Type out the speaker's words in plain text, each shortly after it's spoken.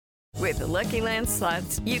With the Lucky Land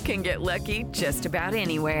Slots, you can get lucky just about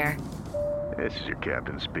anywhere. This is your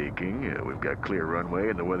captain speaking. We've got clear runway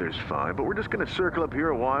and the weather's fine, but we're just going to circle up here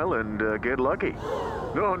a while and get lucky.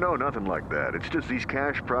 No, nothing like that. It's just these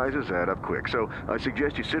cash prizes add up quick. So I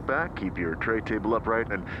suggest you sit back, keep your tray table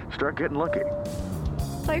upright, and start getting lucky.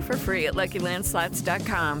 Play for free at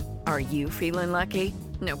LuckyLandSlots.com. Are you feeling lucky?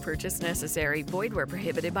 No purchase necessary. Void where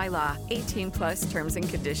prohibited by law. 18 plus terms and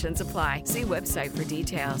conditions apply. See website for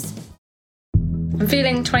details. I'm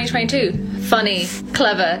feeling 2022. Funny,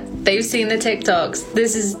 clever. They've seen the TikToks.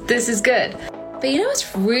 This is good. But you know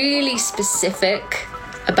what's really specific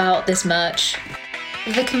about this merch?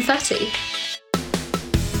 The confetti.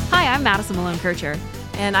 Hi, I'm Madison Malone-Kircher.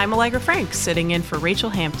 And I'm Allegra Frank, sitting in for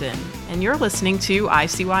Rachel Hampton. And you're listening to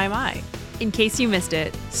ICYMI. In case you missed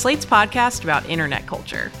it, Slate's podcast about internet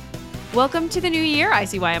culture. Welcome to the new year,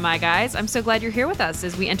 ICYMI guys. I'm so glad you're here with us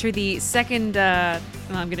as we enter the second, I'm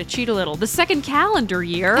going to cheat a little, the second calendar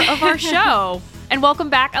year of our show. And welcome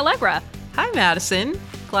back, Allegra. Hi, Madison.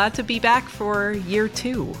 Glad to be back for year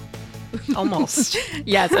 2. Almost.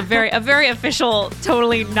 Yes, a very official,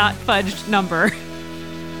 totally not fudged number.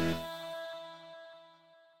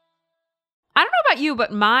 I don't know about you,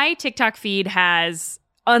 but my TikTok feed has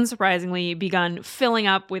unsurprisingly begun filling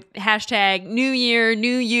up with hashtag New Year,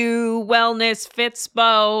 New You, Wellness,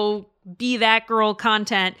 Fitspo, Be That Girl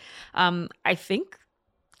content. I think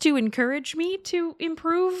to encourage me to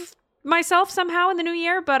improve myself somehow in the new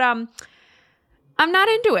year, but I'm not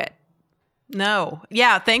into it. No.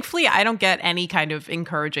 Yeah, thankfully I don't get any kind of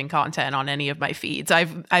encouraging content on any of my feeds.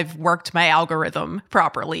 I've worked my algorithm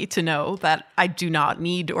properly to know that I do not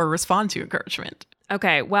need or respond to encouragement.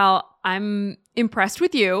 Okay, well, I'm impressed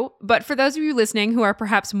with you, but for those of you listening who are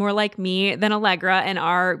perhaps more like me than Allegra and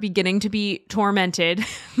are beginning to be tormented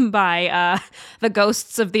by the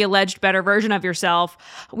ghosts of the alleged better version of yourself,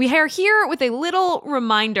 we are here with a little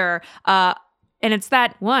reminder, and it's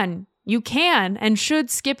that, 1, you can and should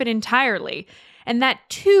skip it entirely, and that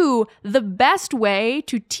 2, the best way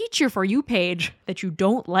to teach your For You page that you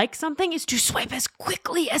don't like something is to swipe as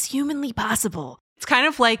quickly as humanly possible. It's kind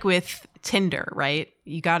of like with Tinder, right?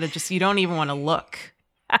 You don't even want to look.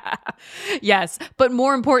 Yes, but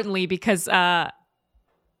more importantly, because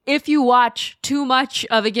if you watch too much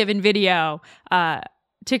of a given video,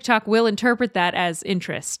 TikTok will interpret that as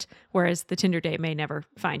interest, whereas the Tinder date may never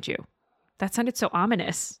find you. That sounded so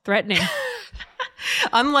ominous, threatening.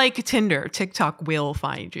 Unlike Tinder, TikTok will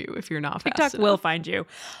find you if you're not fast TikTok enough. will find you.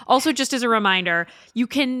 Also, just as a reminder, you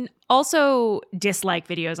can also dislike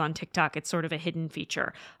videos on TikTok. It's sort of a hidden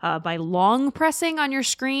feature by long pressing on your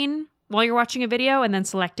screen while you're watching a video and then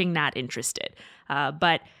selecting not interested.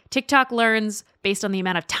 But TikTok learns based on the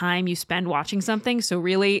amount of time you spend watching something. So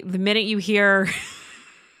really, the minute you hear,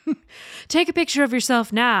 take a picture of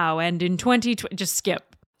yourself now and in 2020, just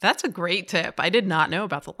skip. That's a great tip. I did not know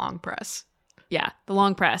about the long press. Yeah, the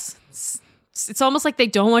long press. It's almost like they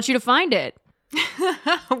don't want you to find it.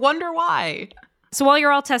 Wonder why. So while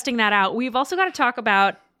you're all testing that out, we've also got to talk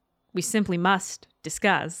about, we simply must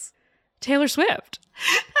discuss, Taylor Swift.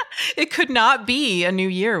 It could not be a new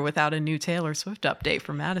year without a new Taylor Swift update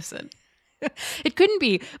from Madison. It couldn't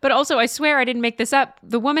be, but also I swear I didn't make this up.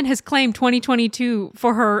 The woman has claimed 2022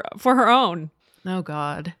 for her own. Oh,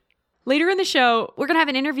 God. Later in the show, we're going to have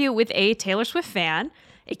an interview with a Taylor Swift fan,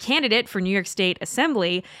 a candidate for New York State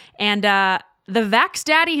Assembly, and the Vax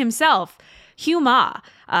Daddy himself, Hugh Ma,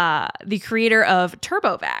 the creator of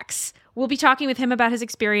TurboVax. We'll be talking with him about his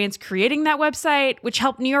experience creating that website, which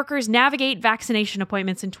helped New Yorkers navigate vaccination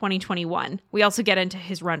appointments in 2021. We also get into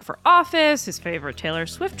his run for office, his favorite Taylor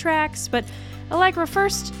Swift tracks. But Allegra,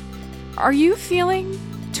 first, are you feeling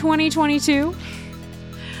 2022?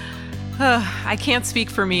 I can't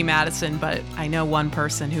speak for me, Madison, but I know one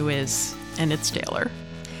person who is, and it's Taylor.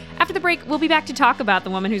 After the break, we'll be back to talk about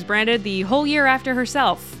the woman who's branded the whole year after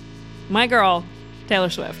herself. My girl,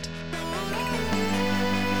 Taylor Swift.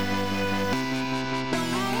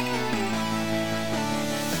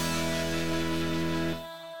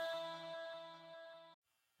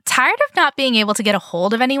 Tired of not being able to get a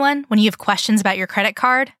hold of anyone when you have questions about your credit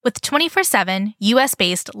card? With 24/7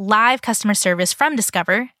 US-based live customer service from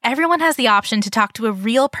Discover, everyone has the option to talk to a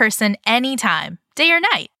real person anytime, day or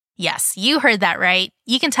night. Yes, you heard that right.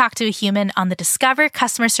 You can talk to a human on the Discover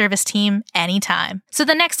customer service team anytime. So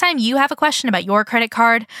the next time you have a question about your credit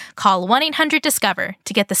card, call 1-800-DISCOVER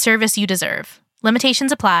to get the service you deserve.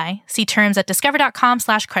 Limitations apply. See terms at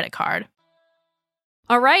discover.com/creditcard.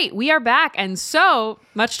 All right, we are back, and so,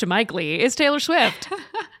 much to my glee, is Taylor Swift.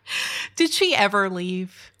 Did she ever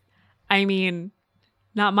leave? I mean,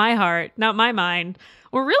 not my heart, not my mind.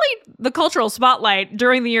 were really the cultural spotlight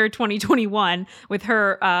during the year 2021 with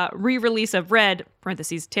her re-release of Red,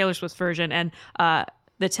 parentheses, Taylor Swift's version, and the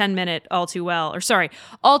 10-minute All Too Well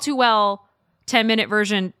 10-minute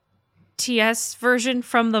version, TS version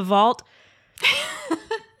from the vault.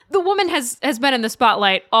 The woman has been in the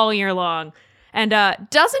spotlight all year long and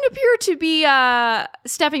doesn't appear to be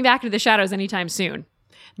stepping back into the shadows anytime soon.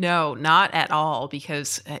 No, not at all,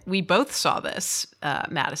 because we both saw this,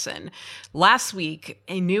 Madison. Last week,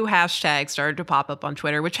 a new hashtag started to pop up on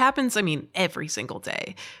Twitter, which happens, every single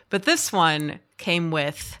day. But this one came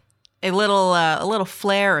with a little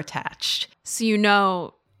flair attached. So you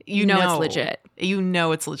know it's legit. You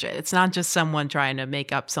know it's legit. It's not just someone trying to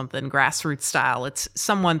make up something grassroots style. It's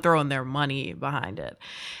someone throwing their money behind it.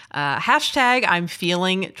 Hashtag I'm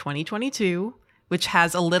feeling 2022, which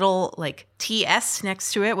has a little TS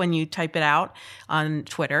next to it when you type it out on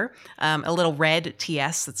Twitter. A little red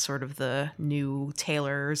TS, that's sort of the new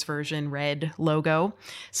Taylor's version red logo.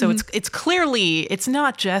 So it's clearly, it's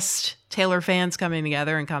not just Taylor fans coming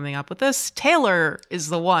together and coming up with this. Taylor is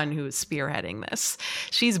the one who is spearheading this.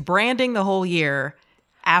 She's branding the whole year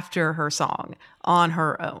after her song on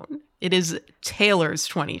her own. It is Taylor's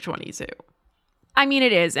 2022.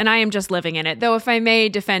 It is, and I am just living in it. Though if I may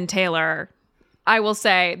defend Taylor, I will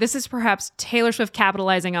say this is perhaps Taylor Swift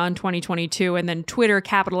capitalizing on 2022 and then Twitter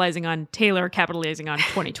capitalizing on Taylor capitalizing on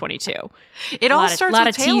 2022. It all starts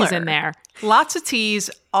with Taylor. A lot of T's in there. Lots of T's,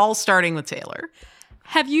 all starting with Taylor.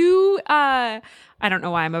 Have you, I don't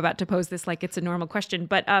know why I'm about to pose this like it's a normal question,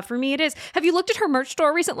 but for me it is. Have you looked at her merch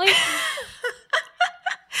store recently?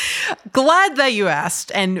 Glad that you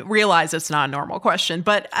asked and realized it's not a normal question,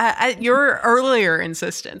 but at your earlier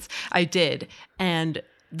insistence, I did. And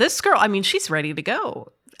this girl, she's ready to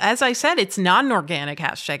go. As I said, it's not an organic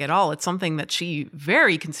hashtag at all. It's something that she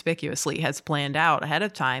very conspicuously has planned out ahead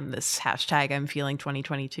of time, this hashtag I'm feeling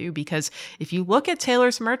 2022, because if you look at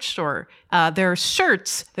Taylor's merch store, there are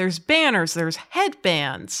shirts, there's banners, there's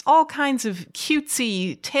headbands, all kinds of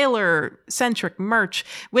cutesy Taylor-centric merch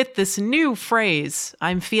with this new phrase,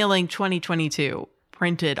 I'm feeling 2022,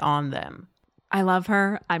 printed on them. I love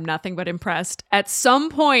her. I'm nothing but impressed. At some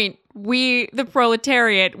point, we, the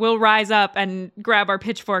proletariat, will rise up and grab our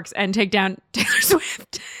pitchforks and take down Taylor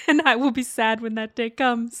Swift. And I will be sad when that day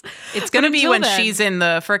comes. It's going to be when she's in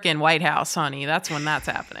the frickin' White House, honey. That's when that's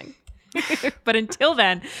happening. But until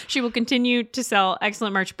then, she will continue to sell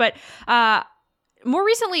excellent merch. But more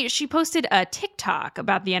recently, she posted a TikTok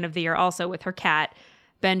about the end of the year also with her cat,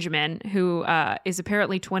 Benjamin, who is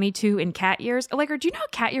apparently 22 in cat years. Allegra, do you know how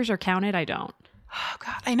cat years are counted? I don't. Oh,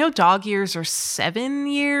 God. I know dog years are 7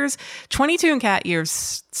 years. 22 in cat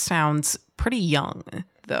years sounds pretty young,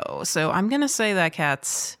 though. So I'm going to say that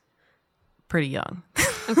cat's pretty young.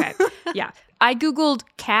 Okay. Yeah. I Googled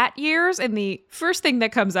cat years, and the first thing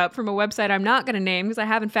that comes up from a website I'm not going to name because I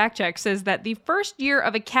haven't fact checked says that the first year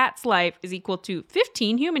of a cat's life is equal to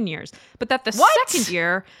 15 human years, but that the second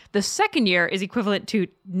year is equivalent to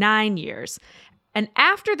 9 years. And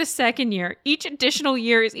after the second year, each additional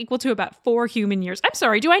year is equal to about 4 human years. I'm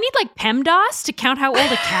sorry, do I need PEMDAS to count how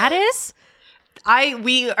old a cat is?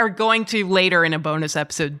 We are going to later in a bonus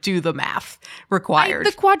episode do the math required.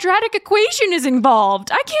 The quadratic equation is involved.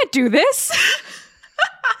 I can't do this.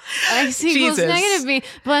 X equals negative b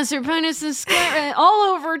plus or minus the square all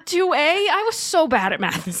over 2a. I was so bad at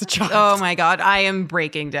math as a child. Oh my God, I am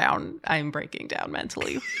breaking down. I'm breaking down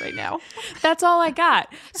mentally right now. That's all I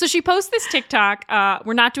got. So she posts this TikTok.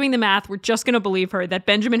 We're not doing the math. We're just going to believe her that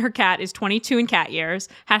Benjamin, her cat, is 22 in cat years.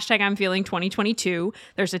 Hashtag I'm feeling 2022.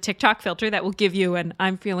 There's a TikTok filter that will give you an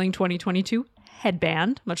I'm feeling 2022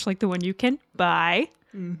 headband, much like the one you can buy.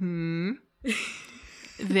 Mm-hmm.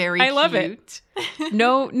 Very cute. I love it.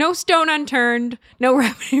 No stone unturned, no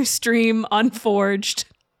revenue stream unforged.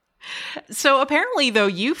 So apparently, though,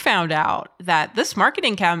 you found out that this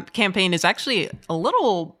marketing campaign is actually a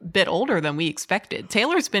little bit older than we expected.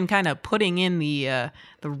 Taylor's been kind of putting in the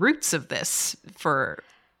roots of this for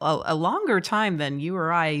a longer time than you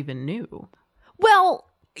or I even knew. Well,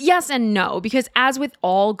 yes and no, because as with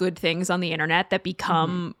all good things on the internet that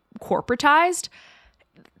become corporatized,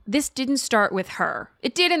 this didn't start with her.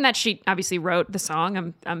 It did in that she obviously wrote the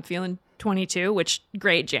song, I'm feeling 22, which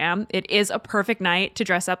great jam. It is a perfect night to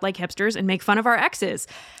dress up like hipsters and make fun of our exes.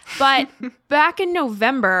 But back in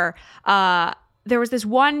November, there was this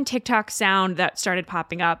one TikTok sound that started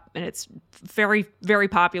popping up, and it's very, very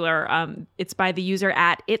popular. It's by the user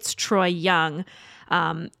at It's Troy Young.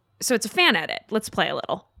 So it's a fan edit. Let's play a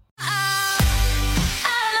little.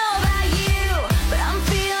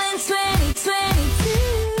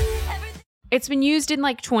 It's been used in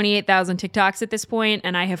 28,000 TikToks at this point,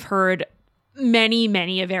 and I have heard many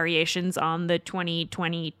variations on the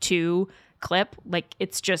 2022 clip. Like,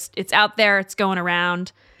 it's out there, it's going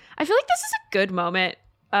around. I feel like this is a good moment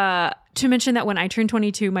to mention that when I turned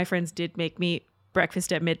 22, my friends did make me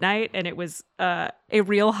breakfast at midnight, and it was a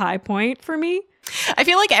real high point for me. I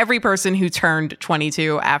feel like every person who turned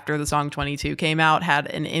 22 after the song 22 came out had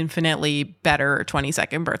an infinitely better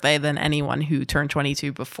 22nd birthday than anyone who turned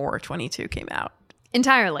 22 before 22 came out.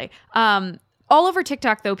 Entirely. All over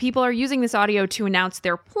TikTok, though, people are using this audio to announce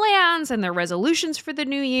their plans and their resolutions for the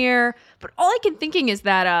new year. But all I can thinking is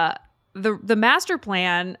that the master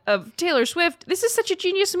plan of Taylor Swift, this is such a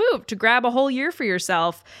genius move to grab a whole year for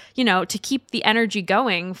yourself, to keep the energy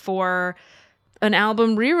going for an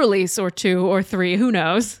album re-release or 2 or 3, who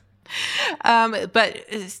knows? But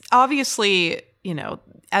obviously,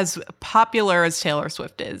 as popular as Taylor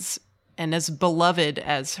Swift is, and as beloved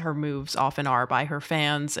as her moves often are by her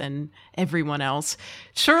fans and everyone else,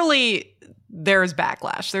 surely there's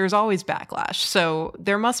backlash. There's always backlash. So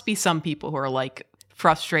there must be some people who are like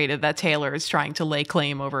frustrated that Taylor is trying to lay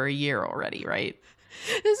claim over a year already, right?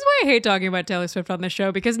 This is why I hate talking about Taylor Swift on the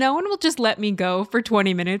show, because no one will just let me go for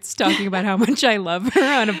 20 minutes talking about how much I love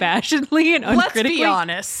her unabashedly and uncritically. Let's be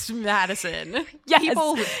honest, Madison. Yes.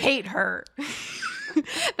 People hate her.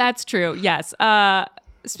 That's true, yes.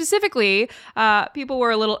 Specifically, people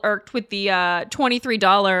were a little irked with the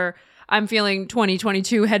 $23 I'm feeling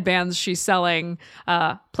 2022 headbands she's selling,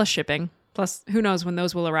 plus shipping. Plus, who knows when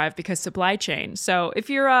those will arrive because supply chain. So if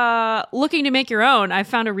you're looking to make your own, I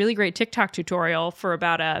found a really great TikTok tutorial for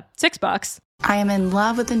about $6. I am in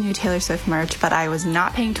love with the new Taylor Swift merch, but I was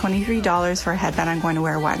not paying $23 for a headband I'm going to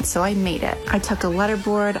wear once, so I made it. I took a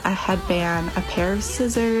letterboard, a headband, a pair of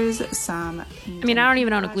scissors, some paint. I mean, I don't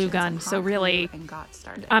even own a glue gun, so really,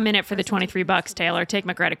 I'm in it for the $23, Taylor. Take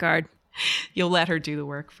my credit card. You'll let her do the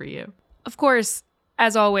work for you. Of course,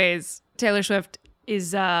 as always, Taylor Swift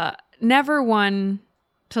is never one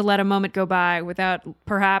to let a moment go by without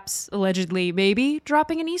perhaps, allegedly, maybe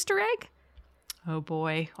dropping an Easter egg. Oh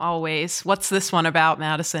boy, always. What's this one about,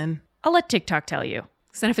 Madison? I'll let TikTok tell you.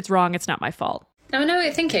 Because then if it's wrong, it's not my fault. Now I know what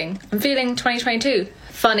you're thinking. I'm feeling 2022.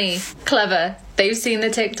 Funny, clever. They've seen the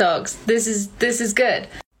TikToks. This is good.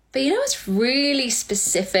 But you know what's really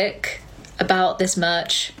specific about this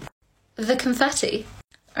merch? The confetti.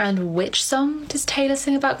 And which song does Taylor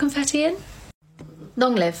sing about confetti in?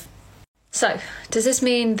 Long Live. So, does this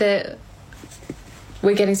mean that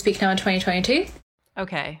we're getting to speak now in 2022?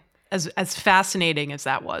 Okay. As fascinating as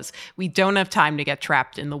that was, we don't have time to get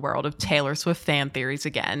trapped in the world of Taylor Swift fan theories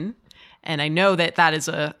again. And I know that is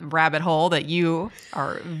a rabbit hole that you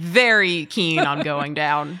are very keen on going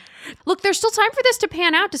down. Look, there's still time for this to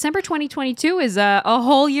pan out. December 2022 is a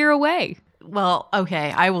whole year away. Well,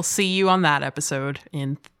 okay, I will see you on that episode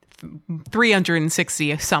in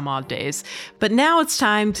 360 some odd days. But now it's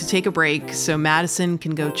time to take a break so Madison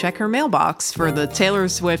can go check her mailbox for the Taylor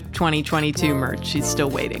Swift 2022 merch she's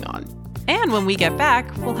still waiting on. And when we get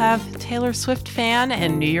back, we'll have Taylor Swift fan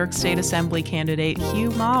and New York State Assembly candidate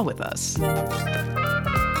Hugh Ma with us.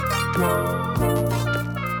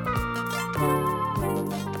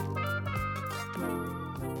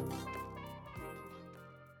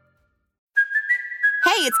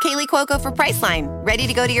 Hey, it's Kaylee Cuoco for Priceline. Ready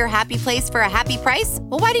to go to your happy place for a happy price?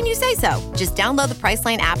 Well, why didn't you say so? Just download the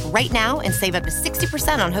Priceline app right now and save up to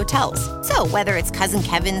 60% on hotels. So whether it's Cousin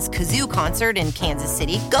Kevin's Kazoo Concert in Kansas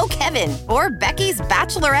City, go Kevin, or Becky's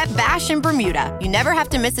Bachelorette Bash in Bermuda, you never have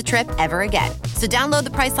to miss a trip ever again. So download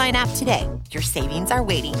the Priceline app today. Your savings are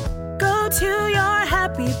waiting. Go to your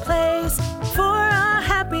happy place for a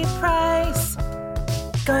happy price.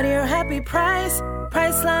 Go to your happy price,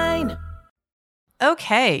 Priceline.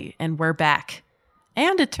 Okay, and we're back.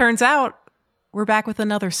 And it turns out we're back with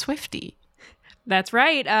another Swiftie. That's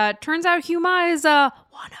right. Turns out Hugh Ma is one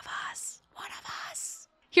of us.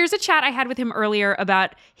 Here's a chat I had with him earlier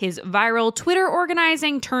about his viral Twitter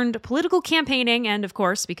organizing turned political campaigning, and of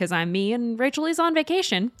course, because I'm me and Rachel is on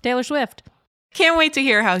vacation, Taylor Swift. Can't wait to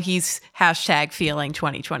hear how he's #feeling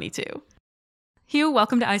 2022. Hugh,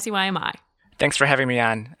 welcome to ICYMI. Thanks for having me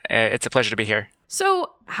on. It's a pleasure to be here.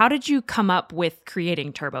 So how did you come up with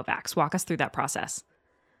creating TurboVax? Walk us through that process.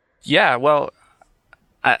 Yeah, well,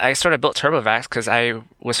 I sort of built TurboVax because I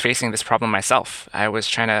was facing this problem myself. I was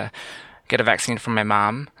trying to get a vaccine from my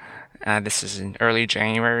mom. This is in early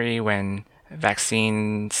January when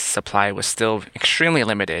vaccine supply was still extremely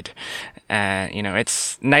limited.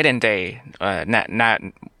 It's night and day, not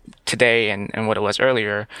today and what it was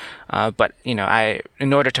earlier. But in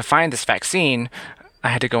order to find this vaccine, I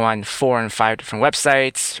had to go on 4 and 5 different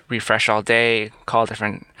websites, refresh all day, call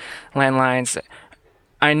different landlines.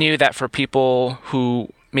 I knew that for people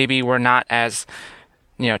who maybe were not as,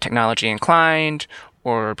 technology inclined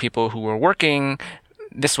or people who were working,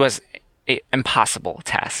 this was an impossible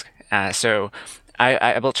task. So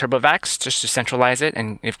I built TurboVax just to centralize it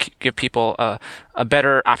and give people a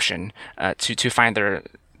better option to find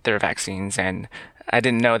their vaccines. And I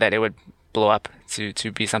didn't know that it would blow up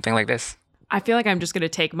to be something like this. I feel like I'm just going to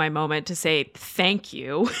take my moment to say thank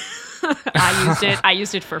you. I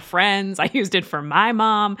used it for friends. I used it for my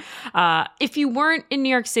mom. If you weren't in New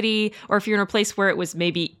York City, or if you're in a place where it was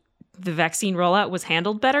maybe the vaccine rollout was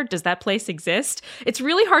handled better, does that place exist? It's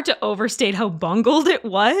really hard to overstate how bungled it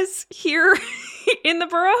was here in the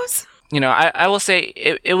boroughs. I will say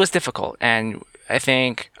it was difficult. And I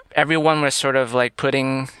think everyone was sort of like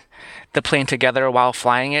putting the plane together while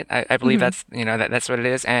flying it. I believe that's that's what it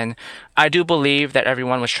is. And I do believe that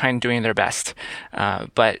everyone was doing their best.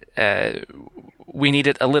 But we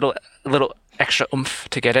needed a little extra oomph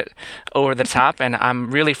to get it over the top. And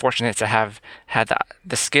I'm really fortunate to have had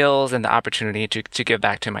the skills and the opportunity to give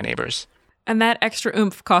back to my neighbors. And that extra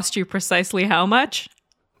oomph cost you precisely how much?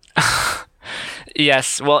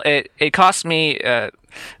 Yes. Well, it cost me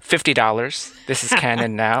 $50. This is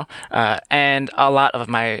canon now. And a lot of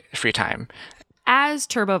my free time. As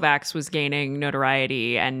TurboVax was gaining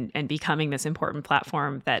notoriety and becoming this important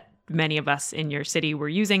platform that many of us in your city were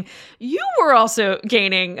using, you were also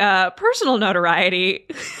gaining personal notoriety.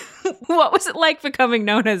 What was it like becoming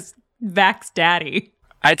known as Vax Daddy?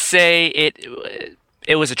 I'd say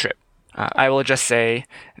it was a trip. I will just say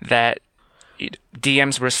that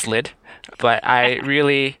DMs were slid, but I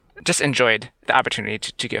really just enjoyed the opportunity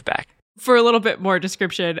to give back. For a little bit more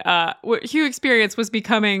description, what Hugh experienced was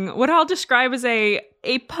becoming what I'll describe as a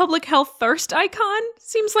public health thirst icon.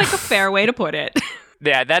 Seems like a fair way to put it.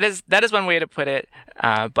 Yeah, that is one way to put it.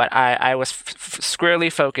 But I was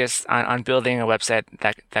squarely focused on building a website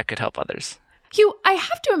that could help others. Hugh, I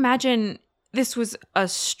have to imagine this was a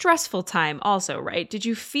stressful time also, right? Did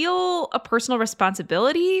you feel a personal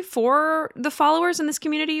responsibility for the followers in this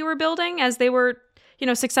community you were building as they were,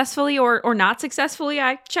 successfully or not successfully?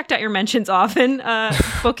 I checked out your mentions often,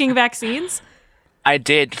 booking vaccines. I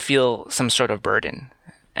did feel some sort of burden.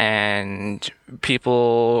 And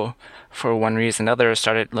people, for one reason or another,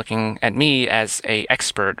 started looking at me as an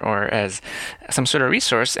expert or as some sort of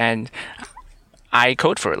resource. And I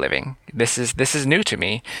code for a living. This is new to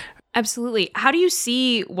me. Absolutely. How do you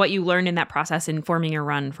see what you learned in that process informing your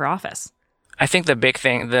run for office? I think the big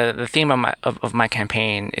thing, the theme of my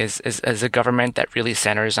campaign is a government that really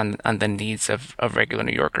centers on the needs of regular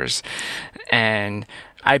New Yorkers. And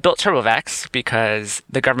I built TurboVax because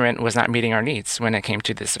the government was not meeting our needs when it came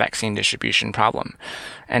to this vaccine distribution problem.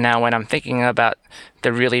 And now when I'm thinking about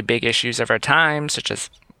the really big issues of our time, such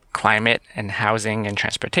as climate and housing and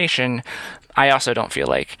transportation, I also don't feel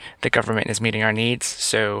like the government is meeting our needs.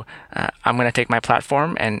 So I'm going to take my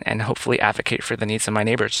platform and hopefully advocate for the needs of my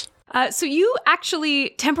neighbors. So you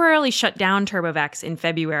actually temporarily shut down TurboVax in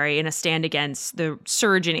February in a stand against the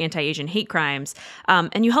surge in anti-Asian hate crimes,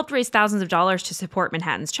 and you helped raise thousands of dollars to support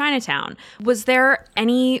Manhattan's Chinatown. Was there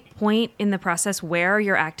any point in the process where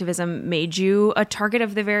your activism made you a target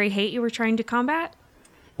of the very hate you were trying to combat?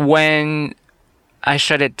 When I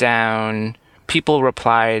shut it down, people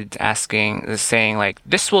replied saying like,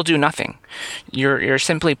 this will do nothing. You're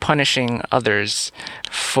simply punishing others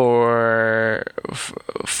for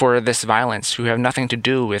this violence who have nothing to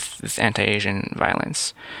do with this anti-Asian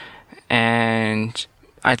violence. And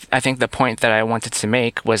I think the point that I wanted to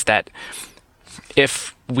make was that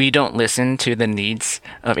if we don't listen to the needs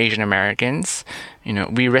of Asian Americans,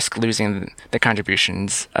 we risk losing the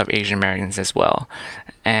contributions of Asian Americans as well.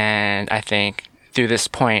 And I think through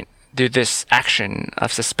this action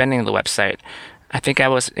of suspending the website, I think I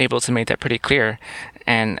was able to make that pretty clear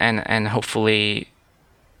and hopefully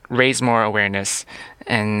raise more awareness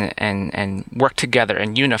and work together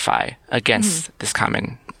and unify against this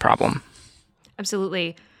common problem.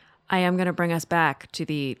 Absolutely. I am going to bring us back to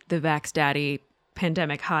the Vax Daddy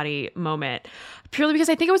pandemic hottie moment, purely because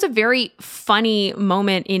I think it was a very funny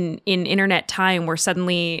moment in internet time where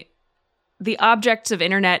suddenly the objects of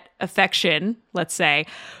internet affection, let's say,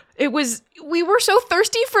 we were so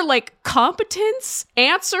thirsty for like competence,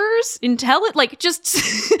 answers, just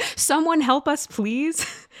someone help us,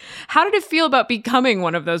 please. How did it feel about becoming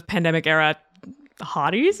one of those pandemic era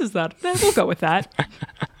hotties? Is that, we'll go with that.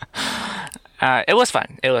 It was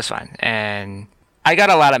fun. And I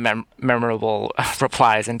got a lot of memorable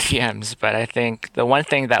replies and DMs, but I think the one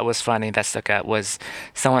thing that was funny that stuck out was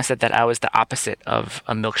someone said that I was the opposite of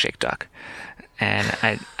a milkshake duck.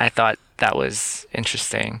 And I thought that was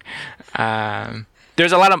interesting.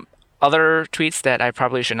 There's a lot of other tweets that I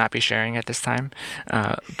probably should not be sharing at this time.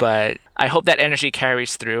 But I hope that energy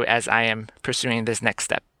carries through as I am pursuing this next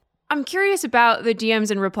step. I'm curious about the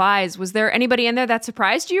DMs and replies. Was there anybody in there that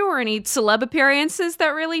surprised you or any celeb appearances that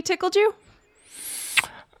really tickled you?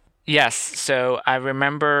 Yes. So I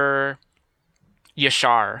remember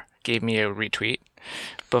Yashar gave me a retweet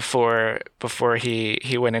before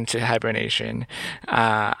he went into hibernation.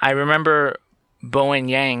 I remember Bowen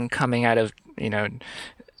Yang coming out of,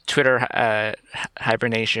 Twitter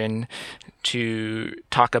hibernation to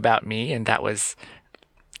talk about me, and that was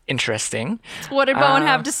interesting. What did Bowen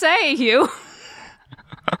have to say, Hugh?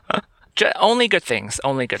 Only good things.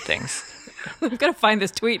 Only good things. I'm going to find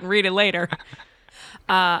this tweet and read it later.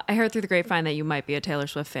 I heard through the grapevine that you might be a Taylor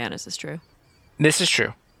Swift fan. Is this true? This is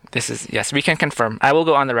true. Yes, we can confirm. I will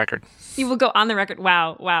go on the record. You will go on the record.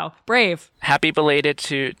 Wow. Brave. Happy belated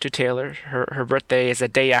to Taylor. Her birthday is a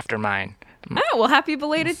day after mine. Oh, well, happy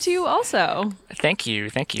belated to you also. Thank you.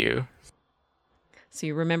 So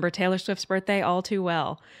you remember Taylor Swift's birthday all too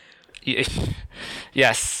well.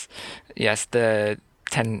 Yes, the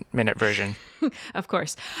 10-minute version. Of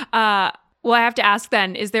course. Well, I have to ask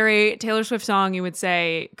then, is there a Taylor Swift song you would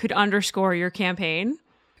say could underscore your campaign?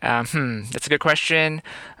 That's a good question.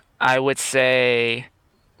 I would say,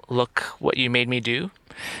 Look What You Made Me Do.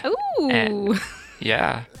 Ooh. And,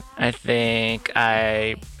 yeah, I think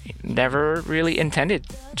I never really intended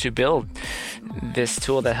to build this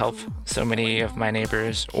tool that helped so many of my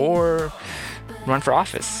neighbors or run for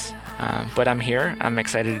office. But I'm here. I'm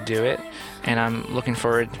excited to do it. And I'm looking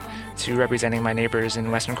forward to representing my neighbors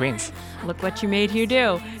in Western Queens. Look what you made Hugh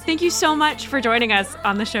do. Thank you so much for joining us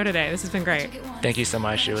on the show today. This has been great. Thank you so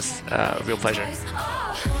much. It was a real pleasure.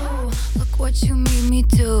 Look what you made me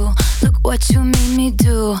do. Look what you made me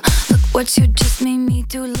do. Look what you just made me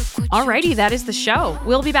do. Alrighty, that is the show.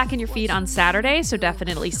 We'll be back in your feed on Saturday, so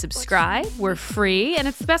definitely subscribe. We're free, and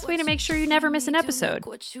it's the best way to make sure you never miss an episode.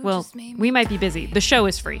 Well, we might be busy. The show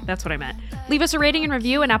is free. That's what I meant. Leave us a rating and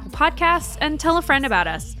review in Apple Podcasts, and tell a friend about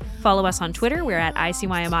us. Follow us on Twitter. We're at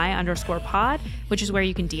ICYMI_pod, which is where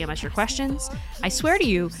you can DM us your questions. I swear to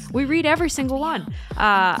you, we read every single one.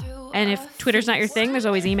 And if Twitter's not your thing, there's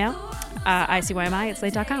always email.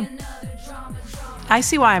 ICYMI@slate.com.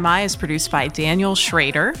 ICYMI is produced by Daniel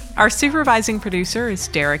Schrader. Our supervising producer is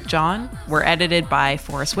Derek John. We're edited by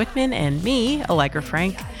Forrest Whitman and me, Allegra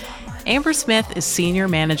Frank. Amber Smith is Senior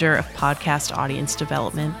Manager of Podcast Audience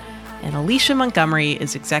Development. And Alicia Montgomery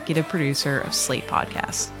is Executive Producer of Slate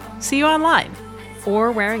Podcasts. See you online.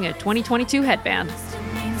 Or wearing a 2022 headband. I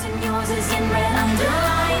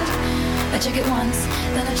check it once,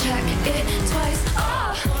 then I check it twice.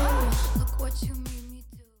 Look what you made me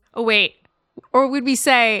do. Oh, wait. Or would we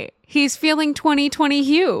say, he's feeling 2020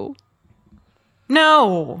 Hugh?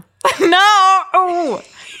 No. No!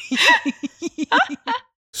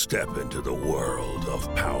 Step into the world of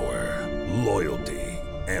power, loyalty,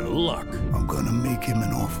 and luck. I'm gonna make him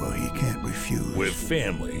an offer he can't refuse. With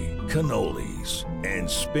family, cannolis, and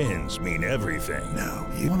spins mean everything. Now,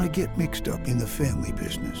 you wanna get mixed up in the family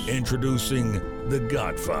business. Introducing The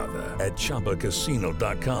Godfather at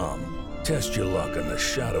ChumbaCasino.com. Test your luck in the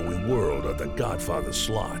shadowy world of The Godfather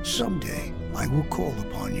slot. Someday, I will call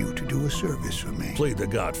upon you to do a service for me. Play The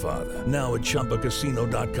Godfather, now at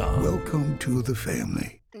ChumbaCasino.com. Welcome to the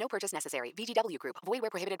family. No purchase necessary. VGW Group. Void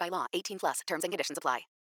where prohibited by law. 18+. Terms and conditions apply.